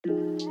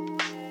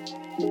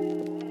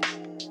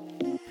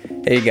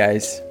Hey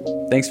guys,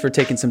 thanks for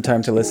taking some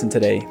time to listen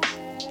today.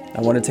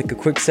 I want to take a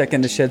quick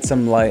second to shed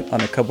some light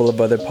on a couple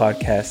of other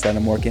podcasts that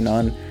I'm working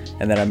on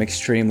and that I'm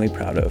extremely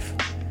proud of.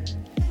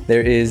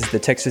 There is the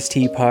Texas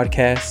Tea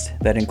podcast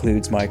that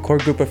includes my core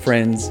group of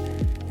friends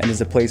and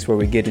is a place where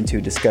we get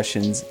into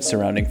discussions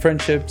surrounding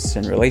friendships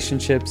and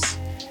relationships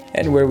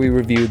and where we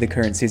review the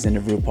current season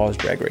of RuPaul's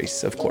Drag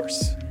Race, of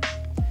course.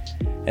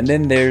 And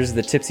then there's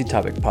the Tipsy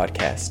Topic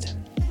podcast.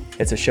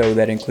 It's a show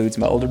that includes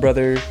my older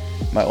brother,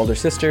 my older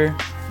sister,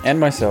 and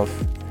myself,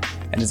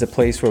 and is a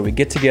place where we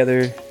get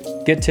together,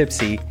 get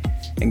tipsy,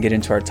 and get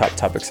into our top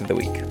topics of the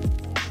week.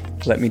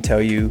 Let me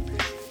tell you,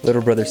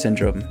 little brother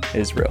syndrome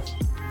is real.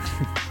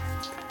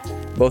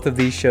 Both of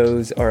these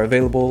shows are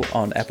available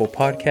on Apple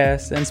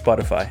Podcasts and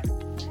Spotify.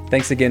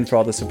 Thanks again for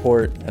all the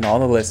support and all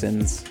the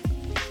listens.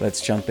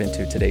 Let's jump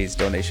into today's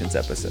donations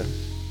episode.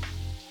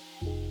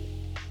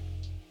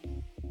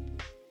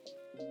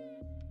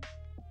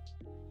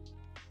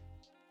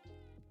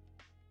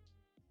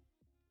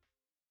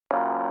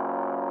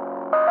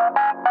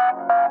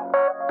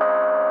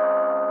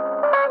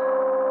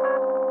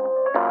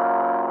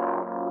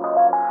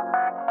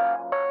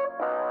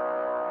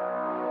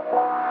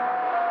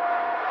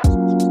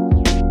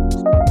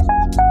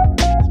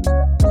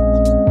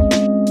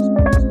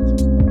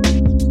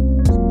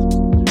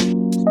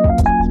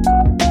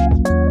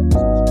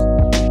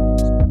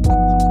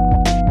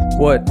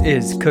 What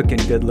is cooking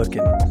good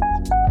looking?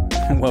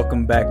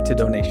 Welcome back to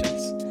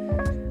Donations,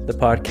 the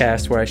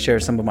podcast where I share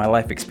some of my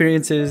life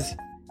experiences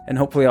and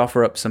hopefully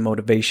offer up some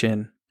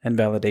motivation and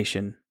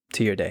validation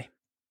to your day.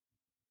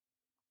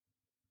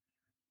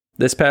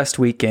 This past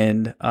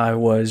weekend, I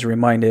was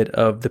reminded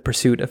of the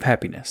pursuit of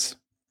happiness.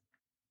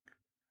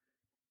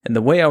 And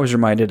the way I was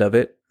reminded of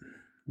it,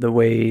 the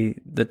way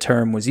the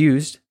term was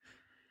used,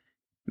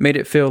 made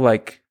it feel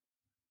like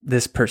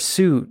this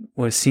pursuit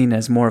was seen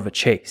as more of a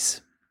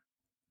chase.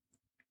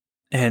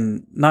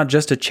 And not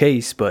just a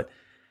chase, but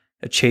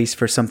a chase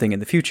for something in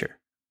the future.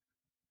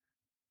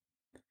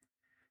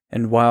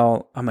 And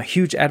while I'm a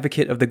huge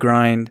advocate of the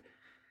grind,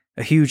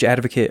 a huge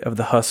advocate of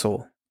the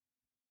hustle,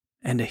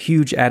 and a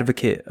huge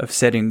advocate of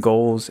setting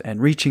goals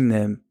and reaching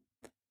them,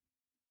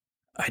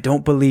 I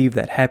don't believe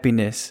that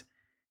happiness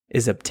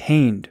is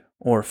obtained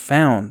or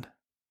found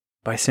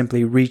by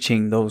simply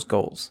reaching those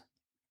goals,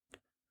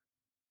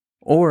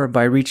 or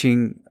by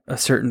reaching a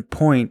certain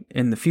point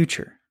in the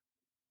future.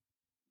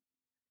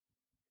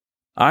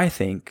 I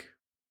think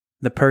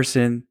the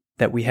person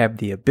that we have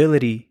the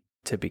ability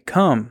to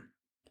become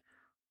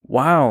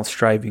while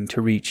striving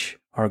to reach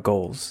our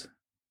goals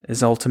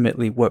is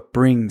ultimately what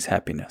brings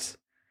happiness,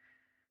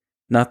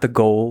 not the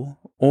goal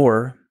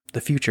or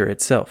the future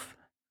itself.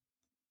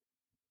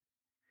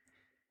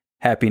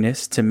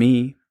 Happiness, to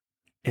me,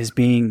 is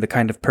being the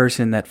kind of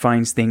person that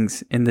finds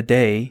things in the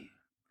day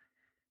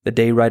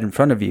right in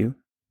front of you,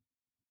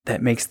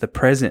 that makes the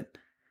present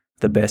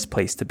the best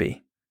place to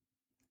be.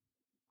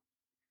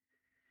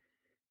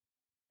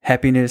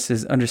 Happiness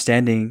is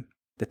understanding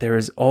that there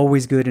is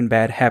always good and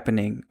bad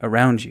happening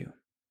around you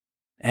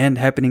and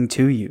happening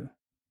to you,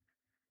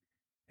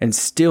 and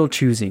still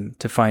choosing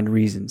to find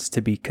reasons to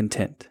be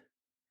content,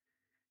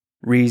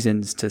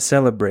 reasons to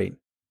celebrate,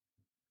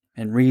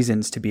 and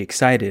reasons to be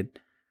excited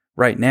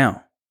right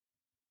now.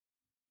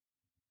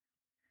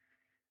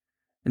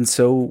 And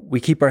so we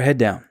keep our head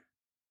down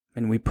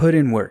and we put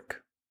in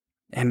work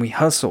and we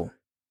hustle.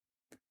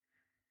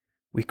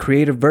 We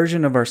create a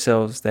version of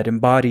ourselves that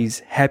embodies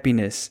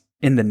happiness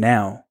in the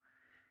now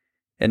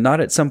and not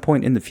at some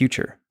point in the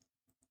future.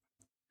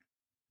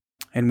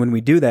 And when we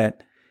do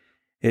that,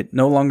 it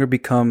no longer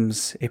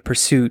becomes a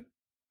pursuit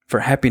for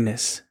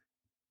happiness,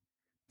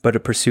 but a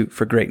pursuit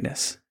for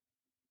greatness.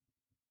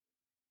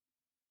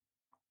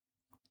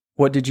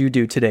 What did you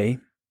do today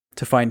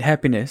to find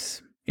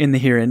happiness in the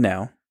here and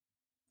now?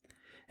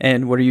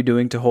 And what are you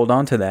doing to hold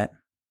on to that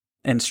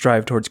and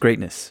strive towards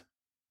greatness?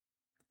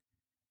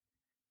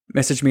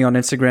 Message me on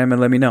Instagram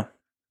and let me know.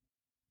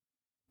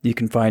 You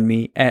can find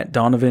me at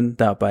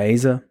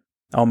donovan.baeza.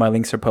 All my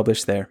links are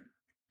published there.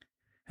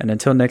 And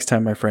until next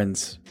time, my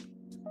friends,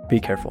 be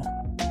careful.